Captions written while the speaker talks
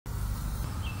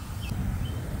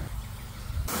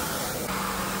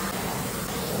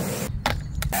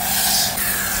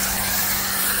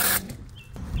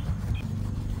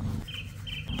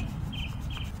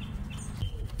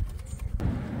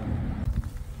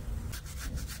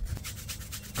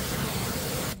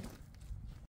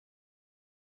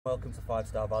Welcome to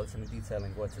Fivestar Valeting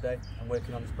Detailing, where today I'm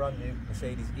working on this brand new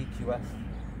Mercedes EQS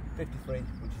 53,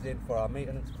 which is in for our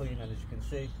maintenance clean. And as you can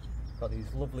see, got these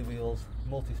lovely wheels,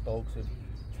 multi-spokes with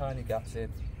tiny gaps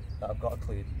in that I've got to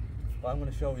clean. But I'm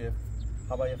going to show you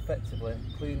how I effectively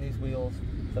clean these wheels,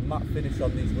 the matte finish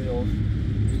on these wheels,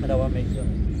 and how I make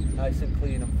them nice and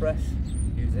clean and fresh.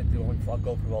 I'll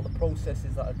go through all the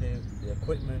processes that I do, the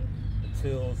equipment, the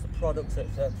tools, the products,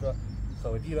 etc.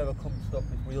 So if you ever come stuck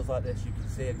with wheels like this, you can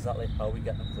see exactly how we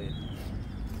get them clean.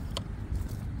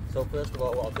 So first of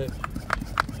all, what I'll do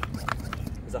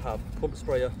is I have pump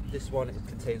sprayer. This one, it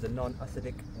contains a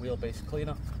non-acidic wheelbase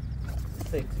cleaner.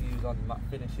 It's safe to use on matte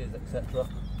finishes, etc.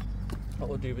 What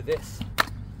we'll do with this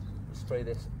is spray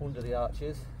this under the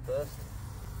arches first.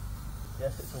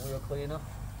 Yes, it's a wheel cleaner,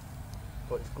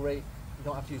 but it's great. You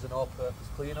don't have to use an all-purpose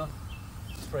cleaner.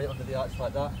 Spray it under the arch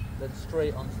like that, then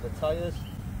straight onto the tyres,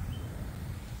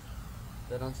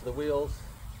 then onto the wheels,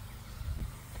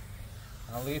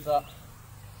 and I'll leave that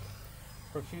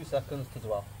for a few seconds to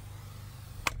dwell.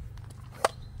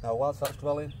 Now whilst that's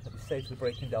dwelling, it'll be safely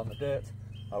breaking down the dirt.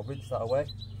 I'll rinse that away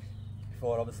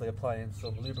before obviously applying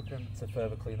some lubricant to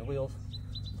further clean the wheels.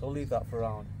 So I'll leave that for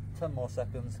around 10 more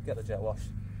seconds, get the jet wash,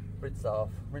 rinse that off,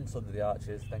 rinse under the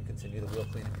arches, then continue the wheel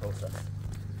cleaning process.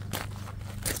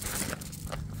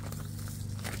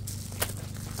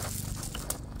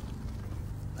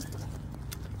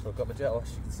 So I've got my jet wash.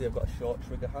 You can see I've got a short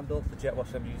trigger handle. The jet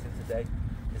wash I'm using today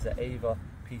is an Ava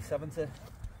P70.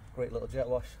 Great little jet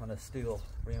wash on a steel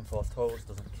reinforced hose,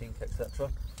 doesn't kink, etc.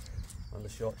 On the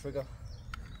short trigger.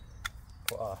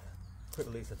 Put our quick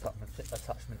release attachment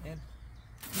in.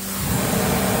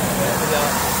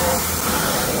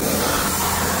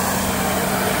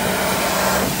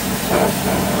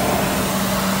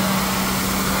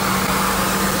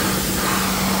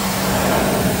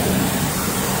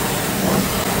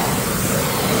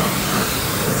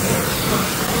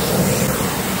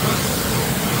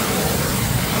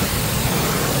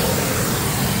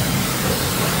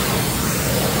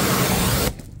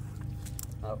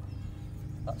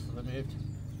 That's removed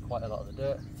quite a lot of the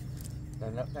dirt.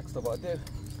 Then next up what I do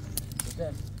is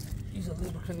then use a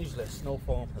lubricant, usually a snow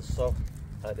foam, as so,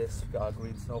 like this. We've got our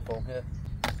green snow foam here.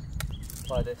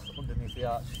 Apply this underneath the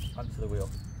arch and to the wheel.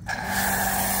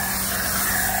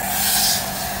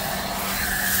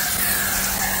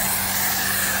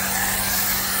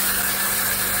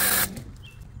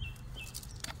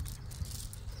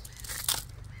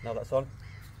 Now that's on,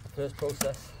 the first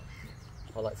process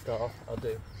I like to start off, I'll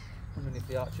do underneath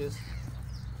the arches.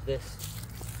 This,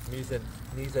 I'm using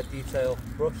an enthusiast detail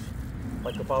brush,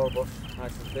 like a barrel brush,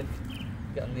 nice and thin.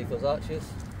 Get underneath those arches.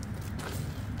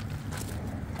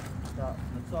 Start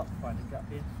from the top, find a gap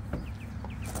in.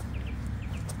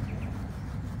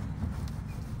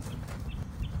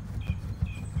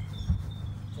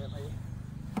 Gently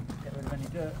get rid of any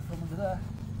dirt from under there.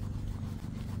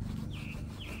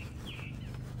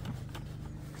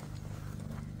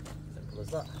 Simple as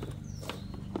that.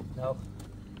 Now,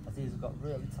 as these have got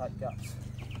really tight gaps,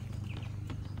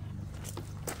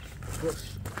 the brush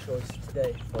choice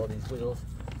today for these wheels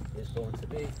is going to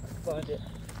be, find it,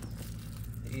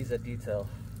 the enthusiast detail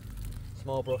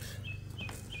small brush.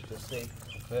 Just see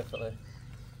perfectly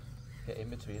get in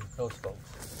between those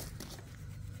spokes.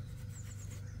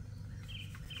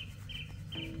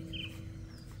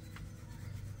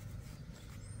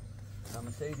 Now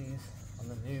Mercedes on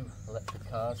the new electric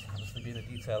cars, obviously being a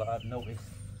detailer, I've noticed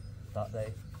that they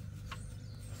are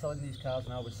selling these cars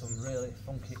now with some really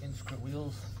funky intricate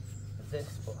wheels as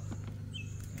this, but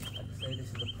like I say, this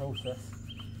is a process,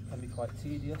 can be quite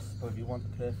tedious, but if you want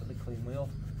a perfectly clean wheel,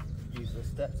 these are the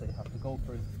steps that you have to go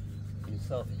through for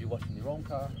yourself if you're washing your own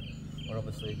car, or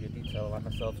obviously if you're a detailer like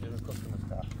myself doing a customer's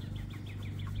car.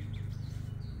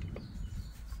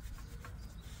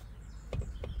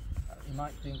 You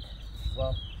might think,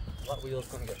 well, that wheel's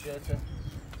going to get dirty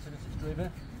as soon as it's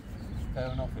driven. Fair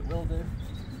enough, it will do,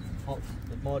 but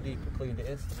the more deeply cleaned it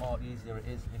is, the more easier it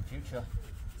is in future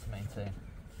to maintain.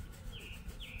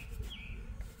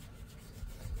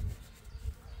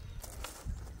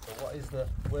 So what is the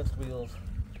worst wheels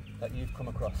that you've come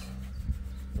across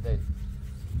today?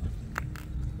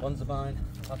 Ones of mine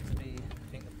have to be,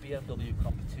 I think, the BMW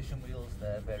competition wheels.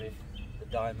 They're the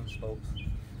diamond spokes.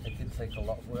 They can take a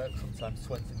lot of work, sometimes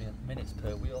 20 minutes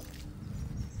per wheel.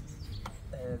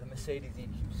 The Mercedes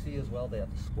EQC as well, they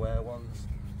have the square ones.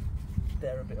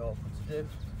 They're a bit awkward to do.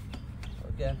 But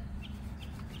again,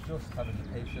 just having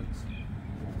the patience to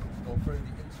go through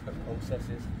the intricate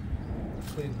processes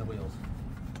of cleaning the wheels.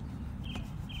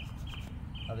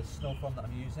 Now this snow foam that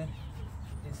I'm using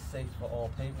is safe for all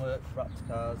paintwork, wrapped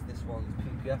cars. This one's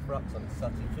PPF wraps on a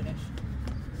satin finish.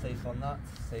 Safe on that,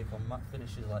 safe on matte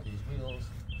finishes like these wheels.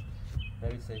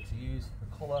 Very safe to use.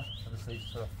 The colour and the safe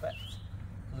for effect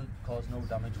doesn't cause no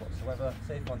damage whatsoever.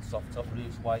 Safe on soft top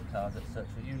roofs, white cars, etc.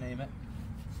 You name it.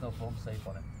 Snow foam safe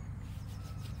on it.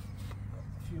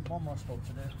 Got one more spoke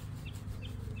to do,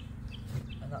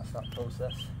 and that's that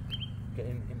process.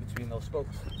 Getting in between those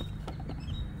spokes.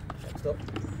 Next up,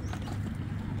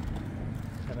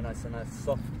 have a nice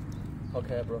soft hog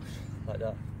hair brush like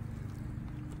that.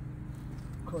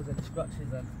 Cause any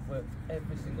scratches and work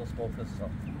every single spoke as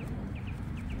soft.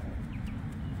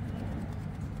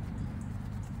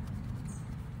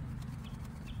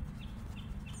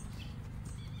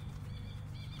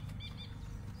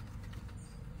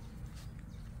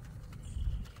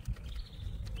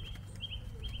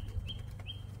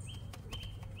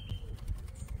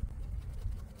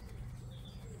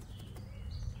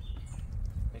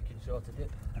 Sure to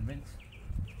dip and rinse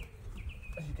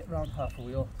as you get round half a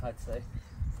wheel. I'd say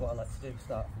that's what I like to do,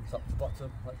 start from top to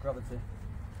bottom, let gravity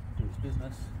do its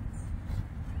business.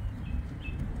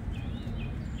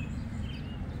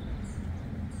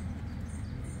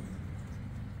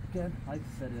 Again, like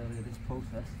I said earlier, this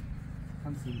process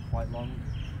can seem quite long.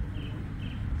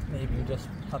 Maybe you're just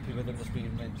happy with them just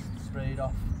being rinsed, sprayed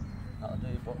off, that'll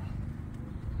do, but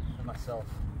for myself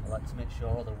I like to make sure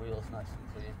all the wheels nice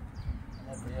and clean.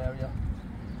 Every area,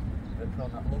 put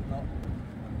on that lug nut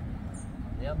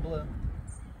on the emblem,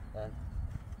 then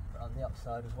on the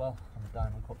outside as well on the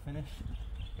diamond cut finish.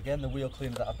 Again, the wheel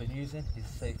cleaner that I've been using is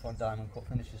safe on diamond cut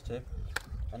finishes too.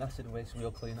 An acid waste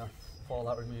wheel cleaner,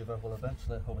 fallout remover will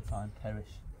eventually over time perish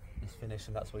this finish,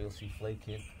 and that's where you'll see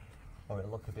flaking or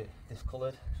it'll look a bit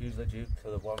discoloured. It's usually due to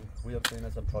the wrong wheel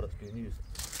cleaners and products being used.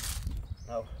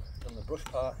 Now, done the brush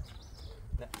part,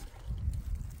 next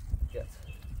get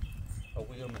a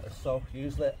wheel mitter. So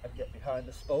usually I get behind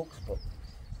the spokes, but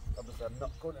obviously I'm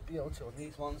not going to be able to on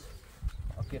these ones.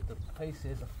 I'll give the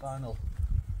faces a final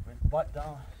wipe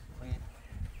down, clean,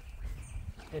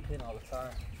 dip in all the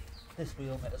time. This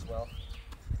wheel mitt as well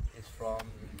is from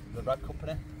the Rag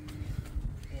Company.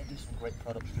 They do some great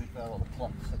products through there, all the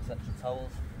cloths, etc.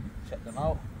 towels. Check them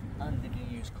out, and if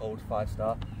you use code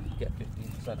 5star, you get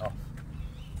 15% off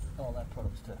all their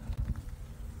products too.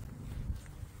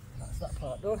 That's that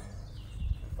part done.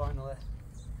 Finally,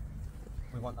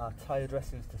 we want our tyre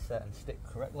dressings to set and stick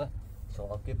correctly, so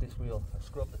I'll give this wheel a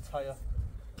scrub the tyre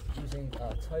using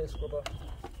our tyre scrubber.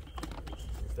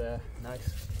 It's there, nice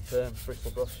firm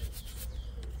bristle brush.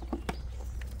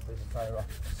 Leave the tyre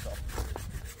off, soft.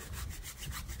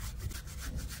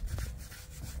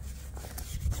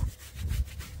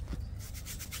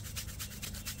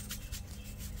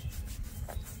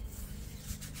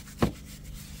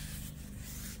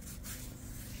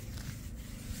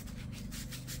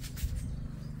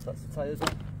 That's the tyres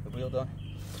done, the wheel done.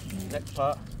 Next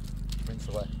part, rinse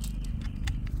away.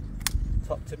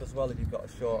 Top tip as well, if you've got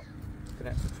a short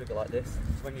connector trigger like this,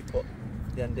 is when you put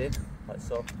the end in, like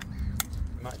so,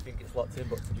 you might think it's locked in,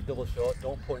 but to be double short,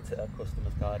 don't point it at a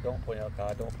customer's car, don't point it at a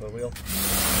car, don't put a wheel.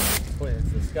 Point it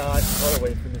into the sky or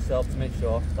away from yourself to make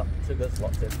sure that the trigger's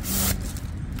locked in.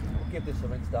 We'll give this a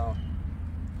rinse down,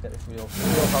 get this wheel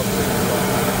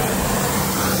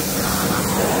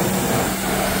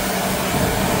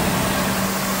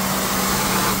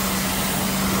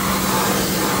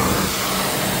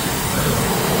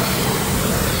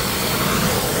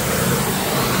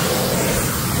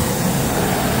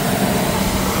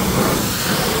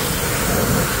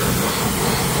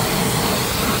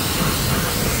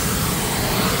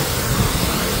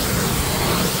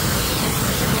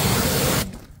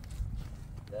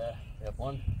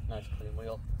one nice clean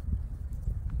wheel,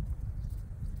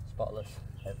 spotless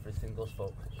every single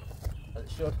spoke, as it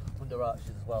should, under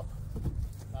arches as well,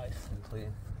 nice and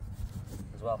clean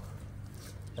as well.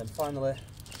 Then finally,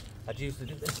 I'd usually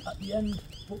do this at the end,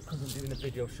 but because I'm doing a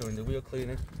video showing the wheel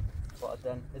cleaning, what I've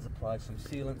done is applied some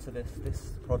sealant to this.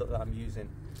 This product that I'm using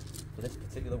for this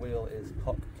particular wheel is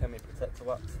Hot Chemi Protector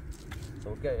Wax, so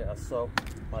we'll get it as so,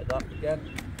 like that again,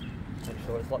 make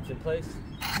sure it's locked in place.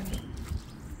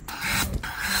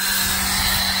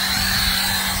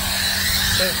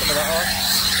 Turn some of that off.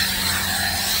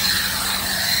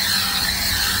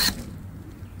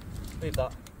 Leave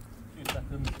that a few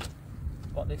seconds.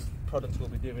 What this product will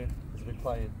be doing is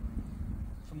applying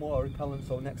some water repellent,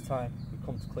 so next time we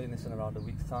come to clean this in around a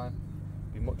week's time,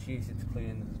 it'll be much easier to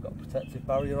clean. It's got a protective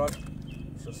barrier on,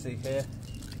 as you'll see here.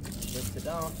 Rinse it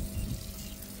down.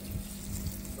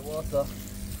 The water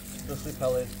just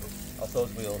repelling off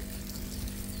those wheels.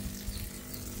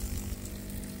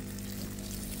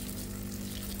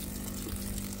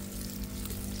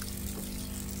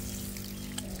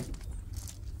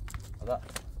 that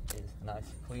is nice,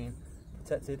 clean,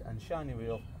 protected and shiny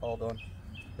reel, all done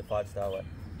the 5-star way.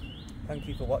 Thank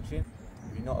you for watching.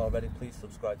 If you're not already, please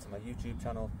subscribe to my YouTube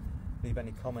channel. Leave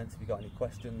any comments if you've got any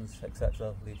questions,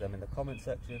 etc. Leave them in the comment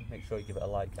section. Make sure you give it a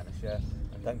like and a share.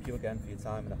 And thank you again for your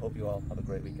time, and I hope you all have a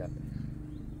great weekend.